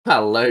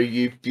Hello,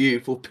 you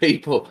beautiful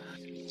people.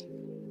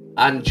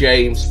 And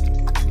James.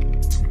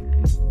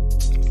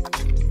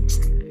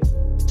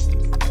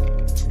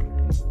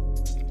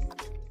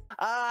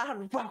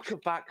 And welcome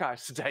back,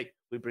 guys. Today,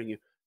 we bring you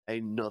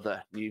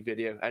another new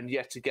video. And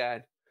yet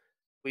again,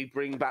 we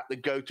bring back the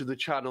go to the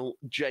channel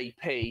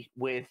JP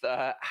with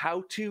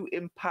how to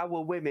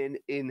empower women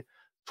in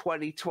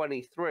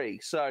 2023.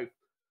 So,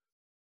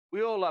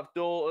 we all have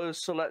daughters,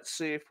 so let's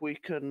see if we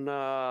can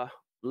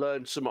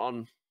learn some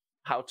on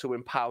how to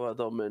empower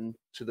them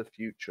into the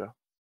future.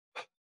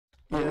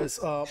 Yes,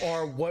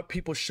 or what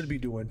people should be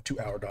doing to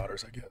our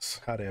daughters, I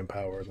guess. How to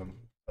empower them,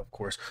 of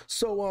course.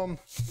 So,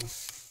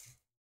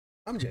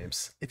 I'm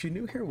James. If you're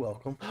new here,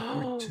 welcome.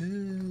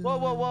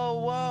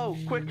 Whoa.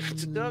 Quick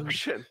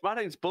introduction. My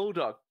name's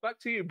Bulldog. Back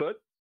to you, bud.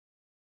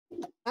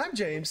 I'm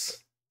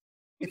James.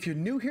 If you're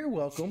new here,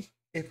 welcome.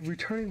 If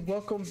returning,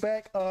 welcome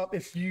back.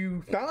 If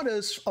you found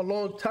us a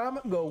long time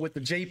ago with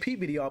the JP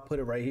video, I'll put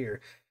it right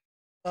here.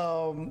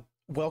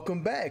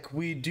 Welcome back.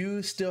 We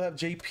do still have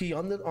JP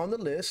on the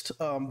list.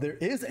 There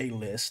is a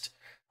list.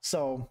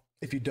 So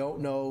if you don't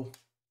know,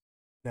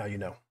 now you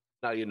know.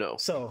 Now you know.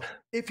 So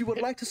if you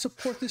would like to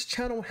support this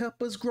channel,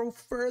 help us grow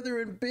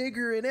further and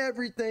bigger and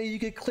everything, you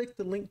can click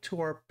the link to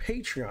our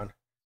Patreon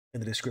in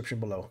the description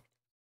below.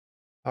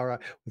 All right.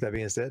 With that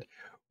being said,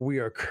 we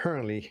are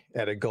currently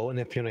at a goal. And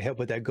if you want to help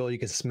with that goal, you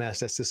can smash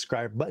that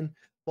subscribe button,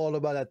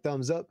 followed by that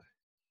thumbs up.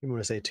 You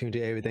want to stay tuned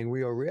to everything.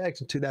 We are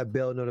reacting to that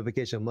bell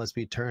notification must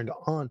be turned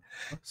on.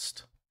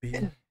 Must be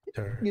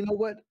turned. You know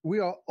what? We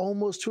are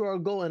almost to our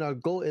goal, and our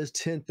goal is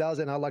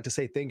 10,000. I'd like to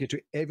say thank you to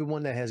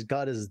everyone that has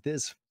got us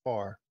this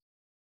far.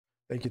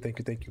 Thank you.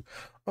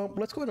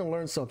 Let's go ahead and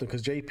learn something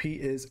because JP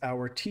is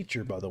our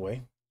teacher, by the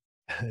way.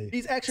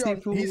 He's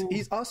actually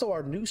he's also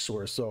our news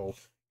source. So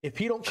if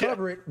he don't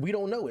cover it, we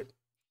don't know it.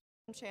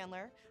 I'm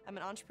Chandler. I'm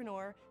an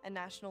entrepreneur and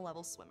national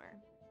level swimmer.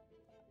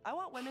 I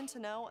want women to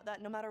know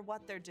that no matter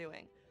what they're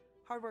doing,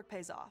 hard work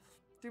pays off.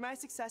 Through my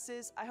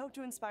successes, I hope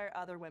to inspire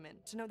other women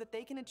to know that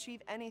they can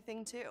achieve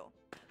anything too.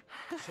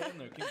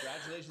 Chandler,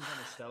 congratulations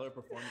on a stellar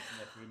performance in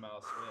that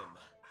 3-mile swim.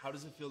 How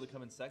does it feel to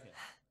come in second?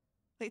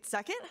 Wait,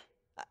 second?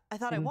 I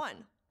thought I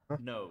won.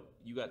 No,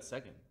 you got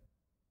second.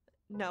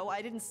 No,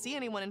 I didn't see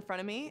anyone in front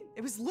of me.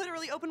 It was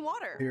literally open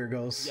water. Here it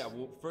goes. Yeah,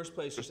 well, first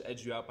place just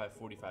edged you out by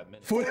 45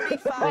 minutes.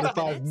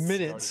 45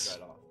 minutes.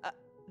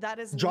 That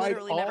has Dried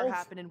literally never off?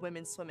 happened in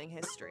women's swimming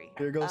history.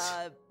 Here it goes.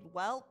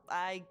 Well,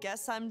 I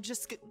guess I'm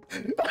just...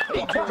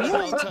 I'll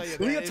tell you,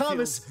 Leah it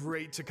Thomas. feels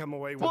great to come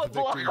away with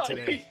the victory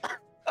today.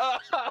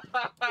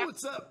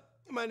 What's up?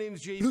 My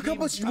name's JP. Look how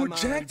much more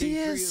jacked he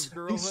Day is.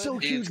 3 of He's so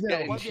girlhood. huge It's now.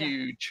 getting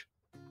huge.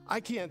 I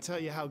can't tell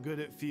you how good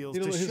it feels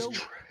You know, to show.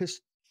 his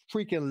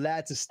freaking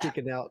lats is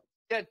sticking out.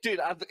 Yeah, dude,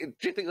 do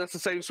you think that's the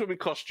same swimming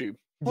costume?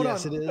 Hold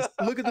Yes, on. it is.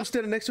 Look at them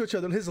standing next to each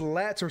other. His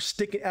lats are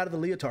sticking out of the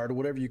leotard or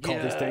whatever you call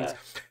these things.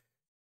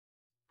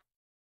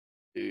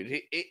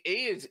 Dude, he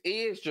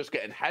is just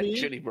getting head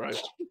chilly, bro.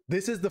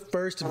 This is the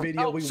first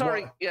video we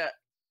watched. Yeah.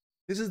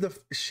 This is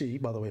the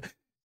by the way.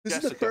 This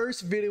is the Jessica.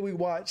 first video we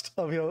watched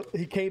of him.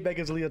 He came back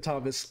as Leah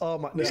Thomas. Oh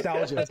my,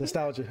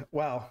 nostalgia.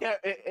 Wow. Yeah,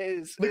 it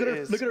is. Look it at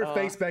her. is. Look at her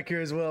face back here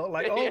as well.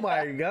 Like, oh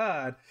my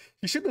god,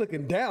 you should be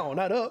looking down,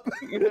 not up.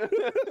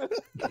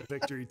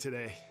 Victory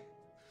today.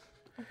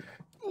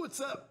 What's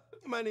up?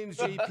 My name's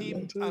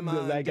JP. I'm I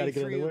on gotta day get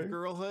 3 underwear. of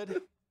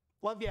girlhood.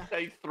 Love ya.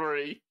 Day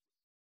 3.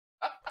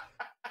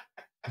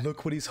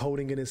 Look what he's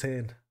holding in his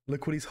hand.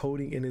 Look what he's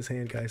holding in his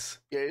hand, guys.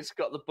 Yeah, it's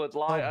got the Bud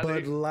Light. A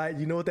Bud Light.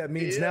 You know what that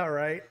means Yeah. now,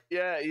 right?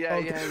 Yeah.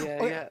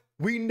 Okay.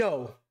 We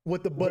know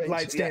what the Bud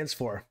Light stands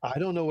for. I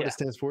don't know what Yeah. it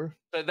stands for.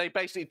 So they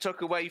basically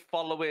took away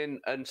following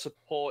and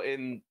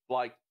supporting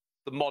like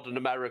the modern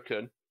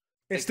American.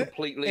 They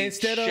completely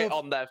instead shit of-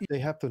 on their. They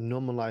have to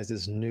normalize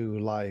this new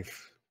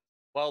life.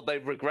 Well, they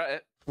regret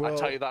it. I Well-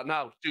 tell you that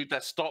now, dude.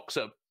 Their stocks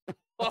are.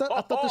 I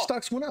thought the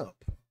stocks went up.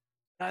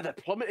 No, they're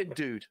plummeting,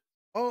 dude.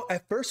 Oh,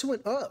 at first it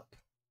went up.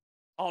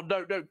 Oh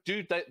no,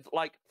 dude!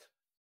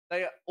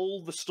 They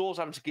all the stores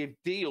having to give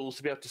deals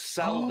to be able to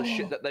sell the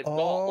shit that they've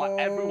got. Like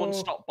everyone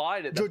stopped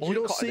buying it. They're George,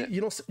 you boycotting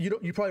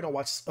it. you probably don't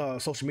watch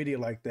social media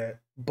like that.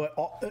 But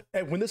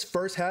when this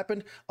first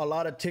happened, a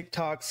lot of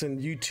TikToks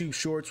and YouTube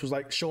Shorts was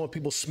like showing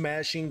people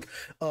smashing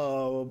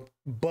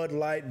Bud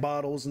Light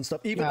bottles and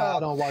stuff. Even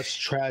I don't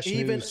watch trash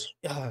news.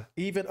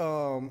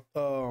 Even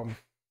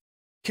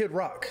Kid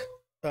Rock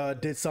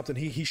did something.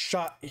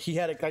 He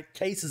had like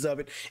cases of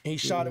it, and he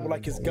shot it with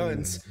like his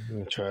guns.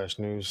 Trash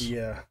news.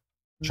 Yeah,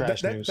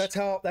 Trash news. That's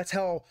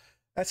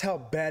how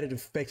bad it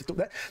affected.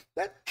 That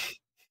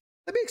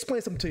let me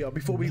explain something to y'all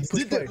before we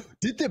push play.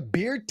 Did the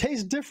beer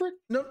taste different?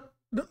 No,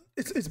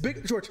 it's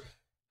big, George.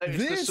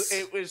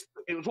 It was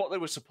what they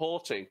were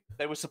supporting.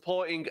 They were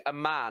supporting a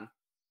man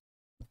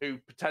who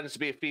pretends to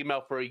be a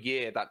female for a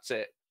year. That's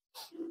it,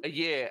 a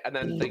year, and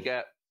then they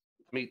get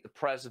to meet the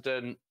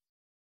president.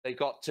 They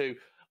got to.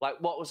 Like,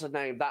 what was her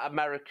name? That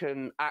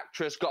American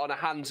actress got on her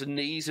hands and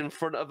knees in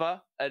front of her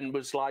and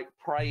was like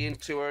praying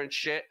to her and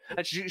shit.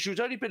 And she was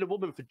only been a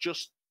woman for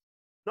just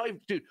not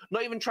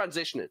even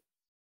transitioning.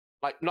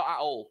 Like, not at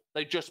all.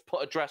 They just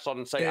put a dress on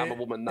and say, I'm a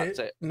woman, that's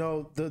it.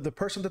 No, the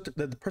person that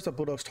the person that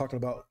Bulldog's talking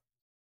about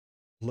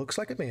looks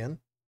like a man,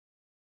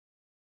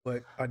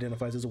 but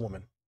identifies as a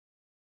woman.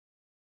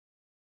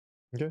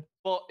 Okay.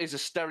 But is a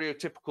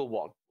stereotypical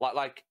one.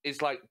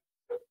 It's like,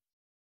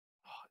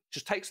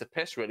 just takes the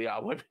piss really out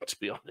of women, to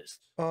be honest.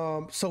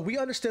 So we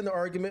understand the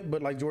argument,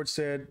 but like George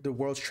said, the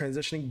world's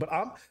transitioning. But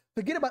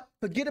forget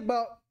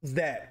about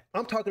that.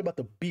 I'm talking about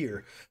the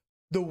beer.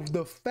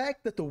 The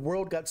fact that the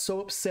world got so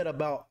upset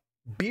about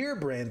beer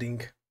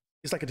branding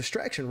is like a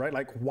distraction, right?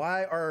 Like,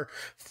 why are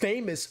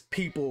famous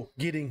people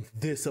getting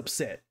this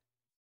upset?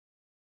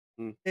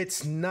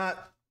 It's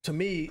not, to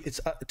me.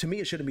 To me,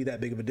 it shouldn't be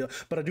that big of a deal.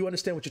 But I do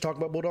understand what you're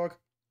talking about, Bulldog.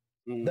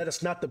 That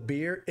it's not the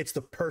beer, it's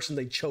the person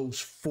they chose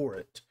for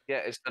it. Yeah,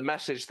 it's the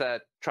message they're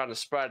trying to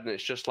spread, and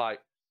it's just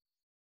like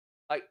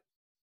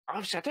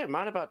obviously I don't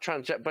mind about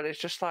transgender, but it's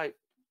just like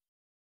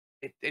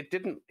it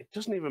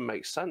doesn't even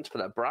make sense for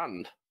their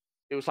brand.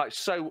 It was like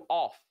so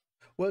off.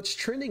 Well, it's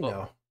trending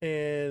now,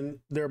 and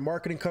their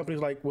marketing companies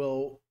like,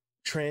 well,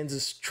 trans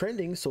is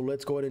trending, so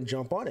let's go ahead and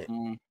jump on it.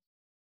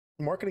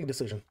 Marketing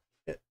decision.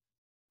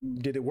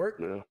 Did it work?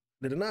 Yeah.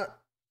 Did it not?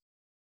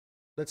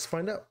 Let's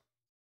find out.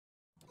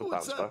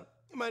 What's up?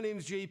 My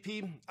name's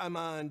JP. I'm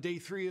on day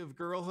 3 of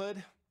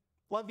girlhood.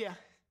 Love ya.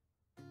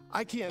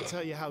 I can't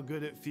tell you how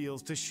good it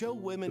feels to show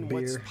women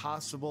what's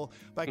possible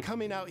by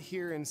coming out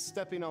here and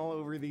stepping all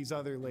over these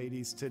other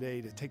ladies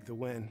today to take the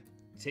win.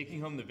 Taking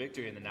home the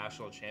victory in the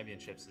national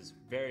championships is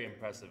a very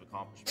impressive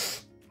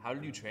accomplishment. How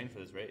did you train for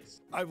this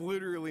race? I've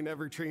literally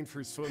never trained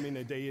for swimming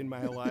a day in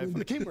my life.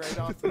 I came right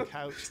off the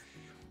couch.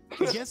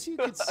 I guess you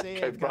could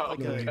say I've got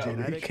like a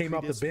genetic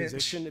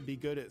predisposition to be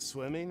good at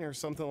swimming or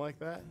something like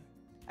that.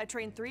 I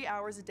trained 3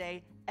 hours a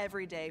day,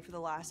 every day for the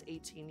last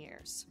 18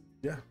 years.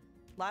 Yeah.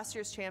 Last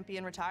year's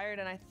champion retired,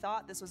 and I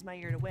thought this was my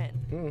year to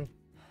win.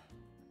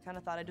 Kind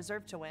of thought I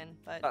deserved to win,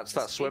 but that's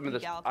that swimming.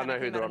 I know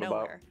who they're on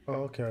about.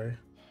 Okay.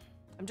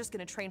 I'm just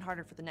gonna train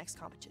harder for the next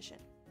competition.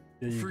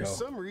 For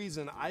some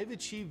reason, I've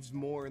achieved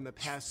more in the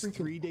past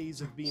 3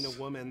 days of being a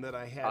woman than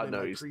I had in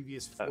my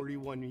previous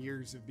 41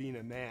 years of being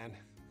a man.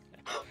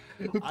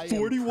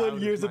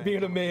 41 years of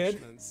being a man.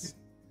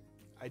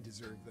 I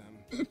deserve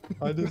them.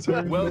 I deserve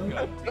them.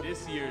 Welcome to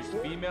this year's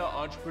Female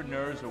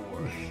Entrepreneurs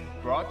Award,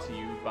 brought to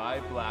you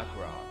by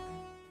BlackRock.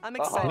 I'm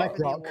excited for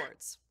the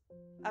awards.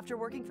 After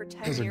working for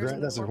 10 years,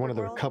 that's one of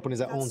the companies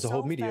that owns the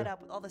whole media. Fed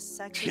up with all the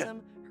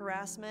sexism,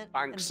 harassment,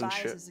 and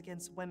biases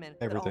against women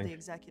that all the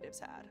executives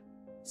had.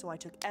 So I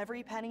took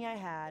every penny I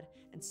had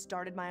and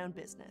started my own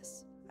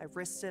business. I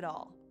risked it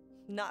all.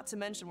 Not to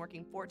mention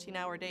working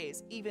 14-hour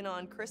days, even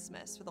on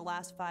Christmas, for the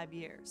last 5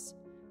 years.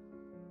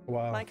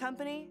 Wow. My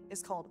company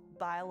is called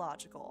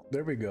Biological.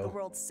 There we go. The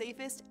world's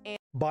safest and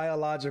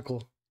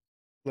Biological.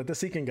 Let the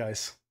seeking,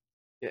 guys.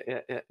 Yeah.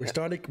 We're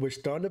starting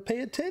to pay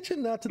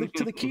attention now to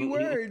the key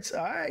words.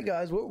 All right,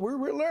 guys,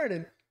 we're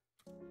learning.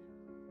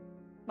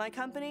 My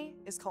company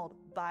is called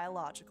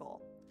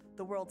Biological,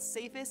 the world's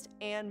safest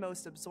and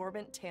most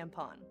absorbent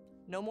tampon.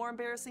 No more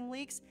embarrassing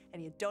leaks,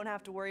 and you don't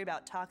have to worry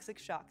about toxic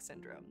shock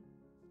syndrome.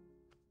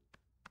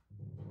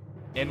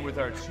 And with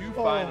our 2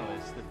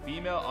 finalists, the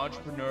Female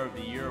Entrepreneur of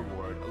the Year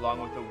Award,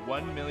 along with a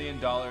 $1 million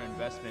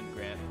investment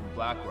grant from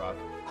BlackRock,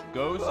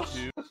 goes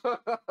to...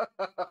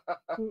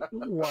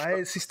 Why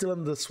is he still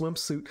in the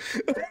swimsuit?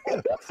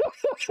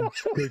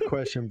 Good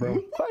question, bro.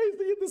 Why is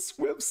he in the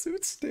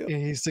swimsuit still?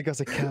 And he still got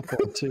a cap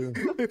on, too.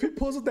 If he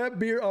pulls up that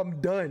beer, I'm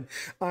done.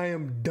 I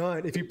am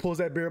done if he pulls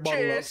that beer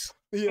bottle up.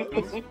 Yeah.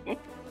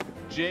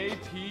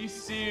 JP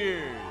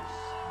Sears.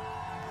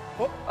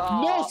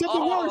 No,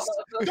 something worse.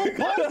 Don't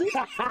pause it.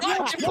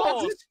 Don't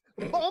pause it.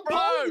 I'm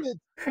pausing it.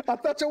 I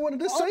thought y'all wanted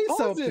to say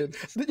something.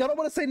 Y'all don't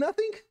want to say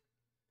nothing?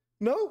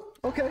 No?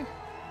 Okay.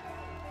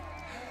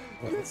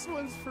 This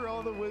one's for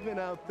all the women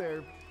out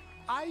there.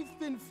 I've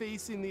been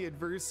facing the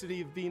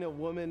adversity of being a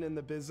woman in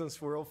the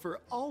business world for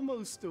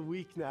almost a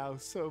week now,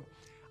 so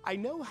I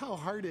know how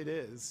hard it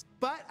is.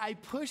 But I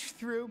pushed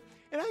through,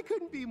 and I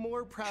couldn't be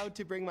more proud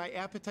to bring my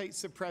appetite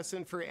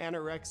suppressant for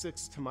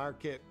anorexics to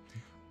market.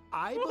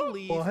 I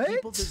believe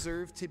people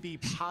deserve to be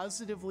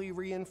positively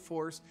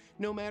reinforced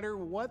no matter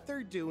what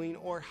they're doing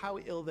or how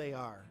ill they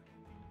are.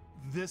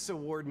 This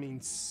award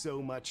means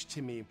so much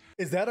to me.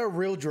 Is that a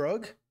real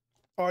drug?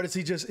 Or is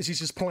he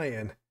just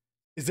playing?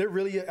 Is there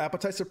really an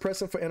appetite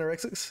suppressant for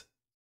anorexics?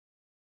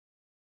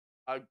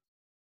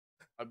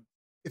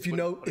 If you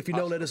know,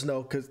 let us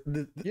know, because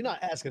you're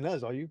not asking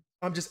us, are you?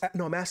 I'm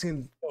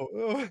asking.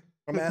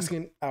 I'm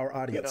asking our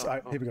audience. All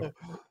right, here we go.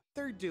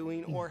 They're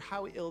doing or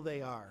how ill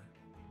they are.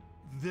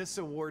 This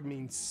award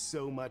means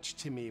so much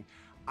to me.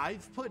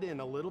 I've put in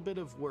a little bit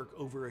of work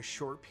over a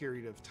short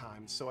period of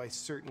time, so I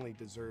certainly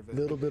deserve it.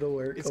 Little bit of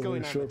work. It's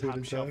going on the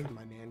top shelf in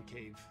my man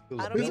cave.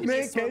 I don't mean to be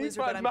a sore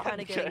loser, but I'm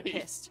kind of getting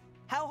pissed.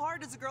 How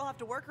hard does a girl have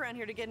to work around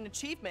here to get an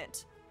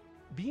achievement?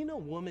 Being a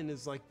woman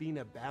is like being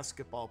a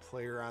basketball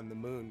player on the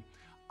moon.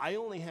 I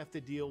only have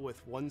to deal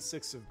with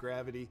 1/6 of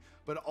gravity,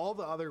 but all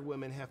the other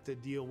women have to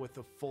deal with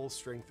the full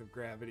strength of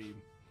gravity.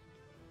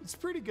 It's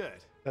pretty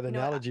good. That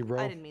analogy, bro.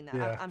 I didn't mean that.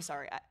 Yeah. I'm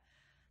sorry.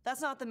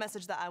 That's not the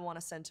message that I want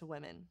to send to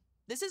women.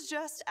 This is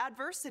just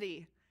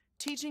adversity,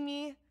 teaching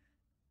me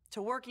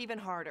to work even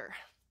harder.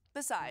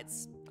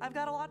 Besides, I've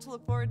got a lot to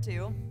look forward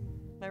to.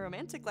 My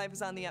romantic life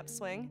is on the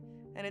upswing,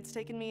 and it's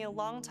taken me a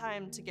long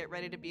time to get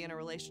ready to be in a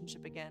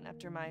relationship again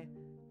after my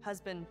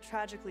husband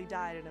tragically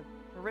died in a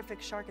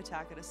horrific shark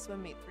attack at a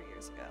swim meet 3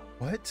 years ago.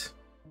 What?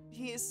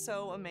 He is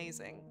so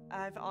amazing.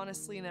 I've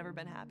honestly never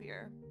been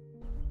happier.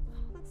 Oh,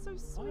 that's so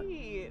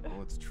sweet.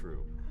 Oh, it's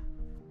true.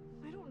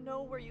 I don't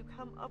know where you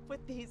come up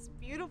with these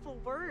beautiful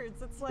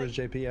words. It's like Where's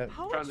JP at?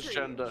 poetry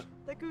Transgender.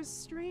 that goes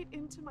straight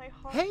into my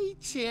heart. Hey,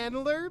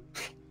 Chandler.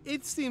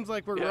 It seems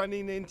like we're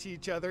running into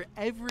each other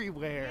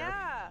everywhere.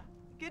 Yeah,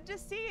 good to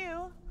see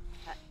you.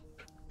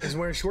 He's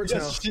wearing shorts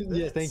now.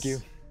 Yeah, thank you.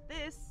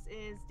 This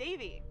is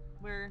Davy.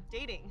 We're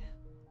dating.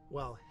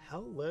 Well,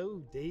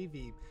 hello,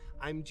 Davy.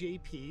 I'm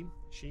JP.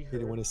 She, He her.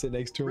 didn't want to sit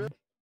next to him.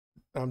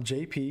 I'm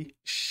JP.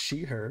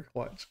 She, her.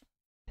 Watch.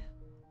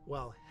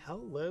 Well,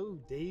 hello,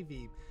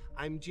 Davy.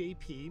 I'm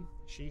JP.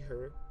 She,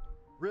 her.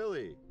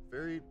 Really?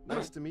 Very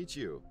nice to meet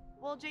you.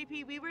 Well,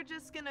 JP, we were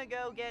just gonna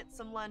go get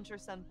some lunch or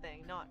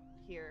something, not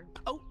here.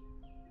 Oh,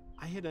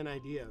 I had an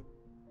idea.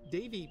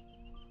 Davy,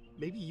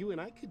 maybe you and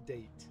I could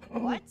date.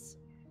 What?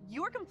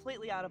 You're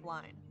completely out of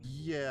line.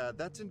 Yeah,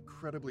 that's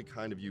incredibly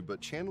kind of you,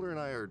 but Chandler and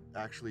I are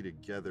actually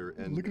together,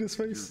 and Look at his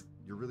face.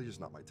 You're really just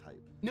not my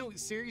type. No,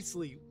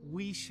 seriously,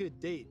 we should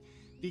date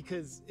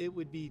because it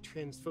would be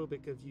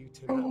transphobic of you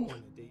to not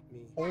want to date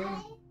me.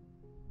 Well,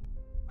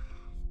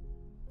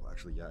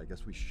 actually, yeah, I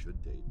guess we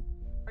should date.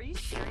 Are you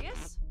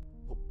serious?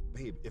 Well,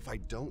 babe, if I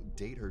don't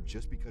date her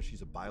just because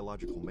she's a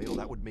biological male,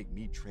 that would make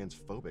me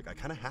transphobic. I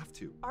kind of have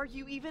to. Are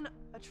you even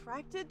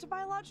attracted to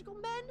biological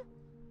men?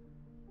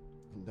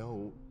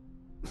 No,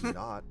 I'm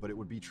not, but it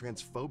would be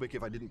transphobic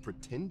if I didn't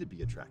pretend to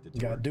be attracted to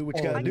You her. gotta do what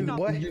you gotta I do do, not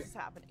boy. believe this is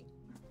happening.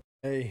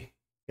 Hey,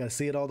 gotta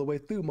see it all the way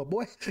through, my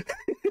boy.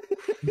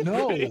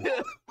 No.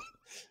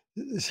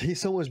 He's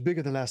so much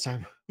bigger than last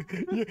time.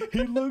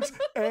 He looks.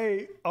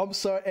 Hey, I'm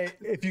sorry. Hey,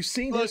 if you've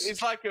seen Look, his,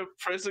 it's like a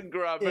prison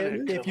grab.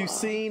 innit? if Come you've on.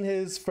 seen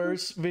his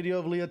first video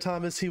of Leah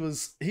Thomas, he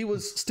was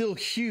still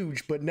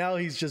huge, but now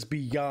he's just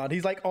beyond.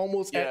 He's like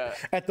almost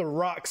at the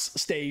Rock's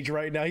stage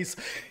right now. He's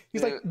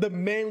like the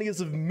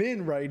manliest of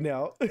men right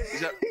now.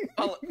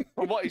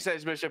 From what he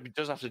says, Bishop, he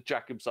does have to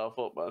jack himself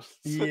up, man.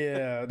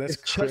 Yeah, that's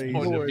Chuck crazy.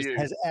 point of Norris view.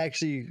 has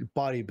actually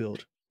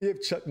bodybuilt.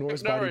 If Chuck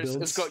Norris Chuck body Norris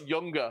builds. has got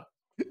younger.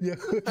 Yeah,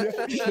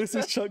 this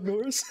is Chuck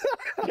Norris.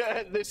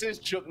 Yeah, this is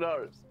Chuck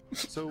Norris.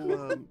 So,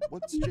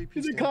 what's JP?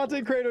 He's a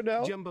content creator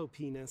now. Jumbo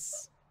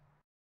penis.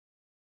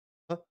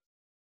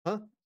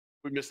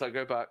 We missed that.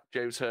 Go back.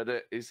 James heard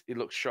it. He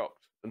looks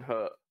shocked and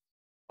hurt.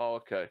 Oh,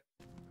 okay.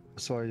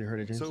 Sorry you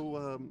heard it, James.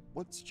 So,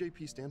 what's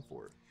JP stand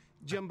for?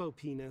 Jumbo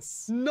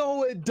penis.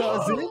 No, it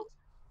doesn't.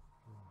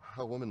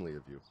 How womanly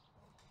of you.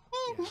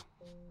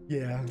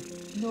 Yeah.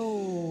 No.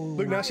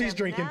 Look, now I she's have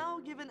drinking. now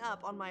given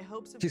up on my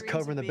hopes of She's dreams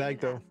covering of the being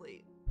bag, an though.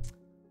 athlete.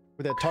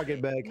 With that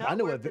Target bag. Not I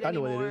know worth what I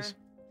know what it anymore. is.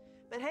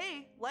 But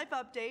hey, life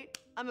update.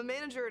 I'm a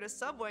manager at a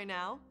Subway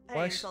now. Hey,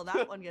 Why until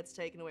that one gets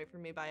taken away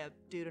from me by a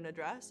dude in a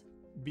dress.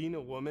 Being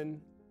a woman,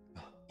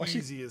 Why she-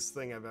 easiest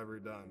thing I've ever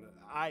done.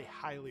 I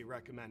highly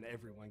recommend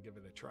everyone give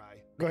it a try.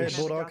 Go ahead, I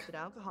never Bulldog. adopted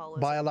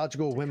alcoholism.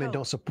 Biological to women cope.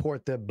 don't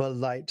support the Bud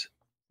Light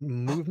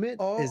movement.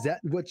 Is that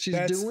what she's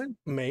That's- doing?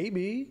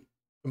 Maybe.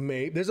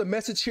 There's a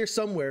message here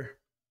somewhere.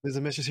 There's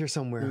a message here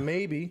somewhere.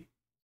 Maybe.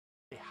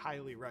 I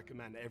highly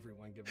recommend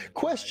everyone give it a try.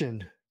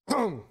 Question.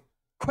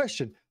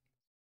 Question.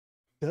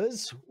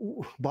 Does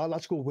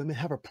biological women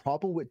have a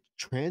problem with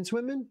trans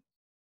women?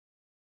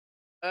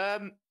 I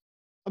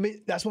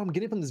mean, that's what I'm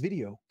getting from this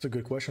video. It's a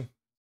good question.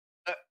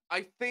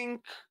 I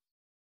think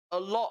a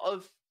lot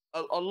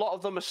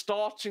of them are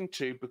starting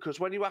to, because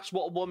when you ask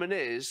what a woman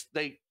is,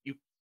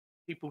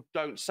 people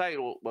don't say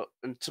it.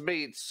 And to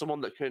me, it's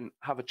someone that can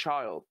have a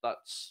child.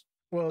 That's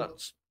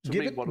to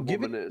me what a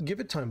woman is. Give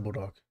it time,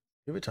 Bulldog.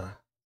 Give it time.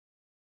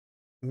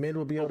 Men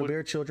will be able to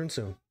bear children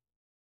soon.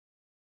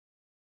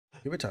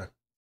 Give it time.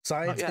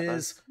 Science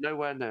is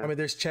nowhere now. I mean,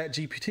 there's Chat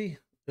GPT.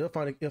 You'll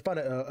find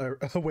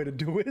a way to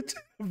do it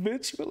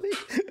eventually.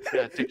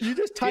 Yeah, you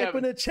just type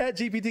in a Chat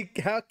GPT.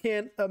 How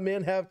can a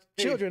man have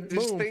children?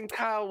 Just Boom. think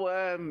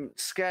how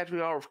scared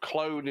we are of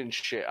cloning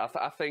shit.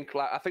 I think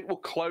we'll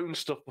clone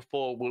stuff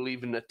before we'll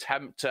even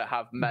attempt to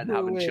have men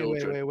having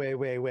children.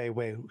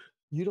 Wait.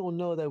 You don't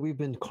know that we've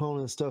been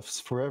cloning stuff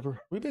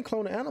forever. We've been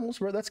cloning animals,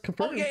 bro. That's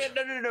confirmed. Oh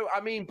yeah, no.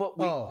 I mean, but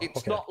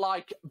it's not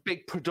like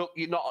big product.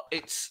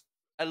 It's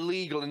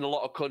illegal in a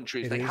lot of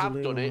countries. They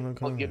have done it,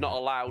 but you're not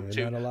allowed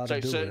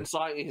to. So certain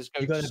scientists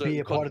go You to got to certain be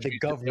a part of the countries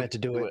government to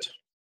do it.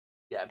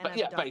 Yeah, And but I've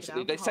yeah, adopted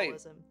basically they say.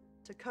 alcoholism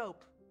to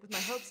cope with my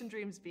hopes and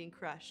dreams being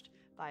crushed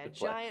by a Good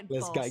play. giant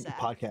Let's ball guide the sack.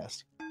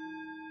 podcast.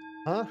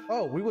 Huh?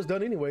 Oh, we was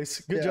done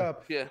anyways. Good Yeah.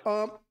 job.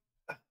 Yeah.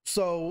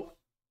 So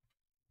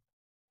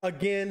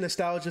again,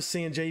 nostalgia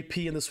seeing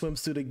JP in the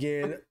swimsuit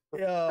again.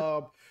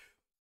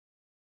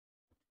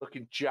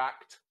 Looking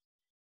jacked.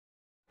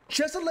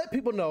 Just to let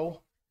people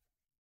know,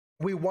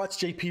 we watch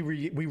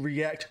JP, we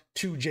react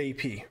to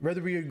JP.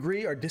 Whether we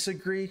agree or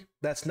disagree,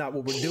 that's not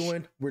what we're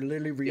doing. We're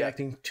literally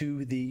reacting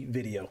to the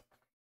video.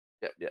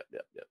 Yep.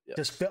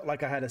 Just felt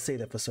like I had to say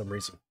that for some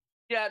reason.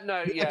 Yeah,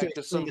 no, yeah. Okay,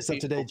 Just some it's up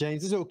today,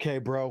 James. It's okay,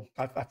 bro.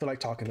 I feel like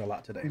talking a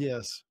lot today.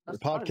 Yes, the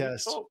That's fine, you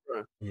podcast. talk,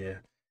 bro. Yeah.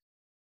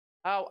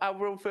 How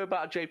will feel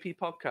about a JP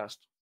podcast?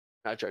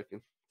 No,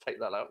 joking. Take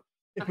that out.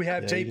 If we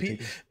have Yeah, you JP,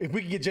 take it. if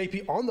we can get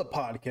JP on the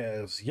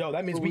podcast, yo,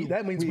 that means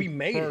we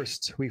made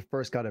it. We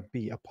first got to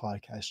be a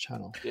podcast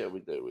channel. Yeah, we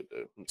do.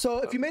 So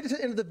if you made it to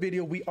the end of the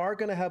video, we are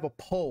going to have a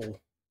poll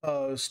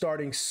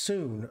starting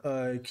soon.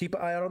 Keep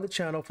an eye out on the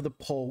channel for the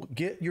poll.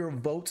 Get your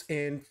votes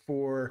in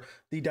for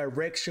the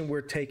direction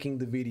we're taking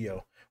the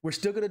video. We're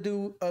still going to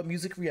do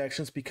music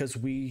reactions because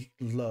we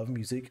love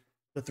music.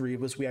 The three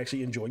of us, we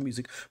actually enjoy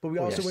music, but we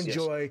also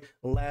enjoy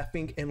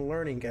laughing and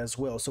learning as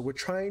well. So we're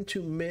trying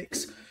to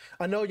mix.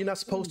 I know you're not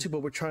supposed to,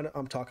 but we're trying to.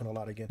 I'm talking a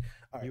lot again.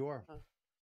 All right. You are.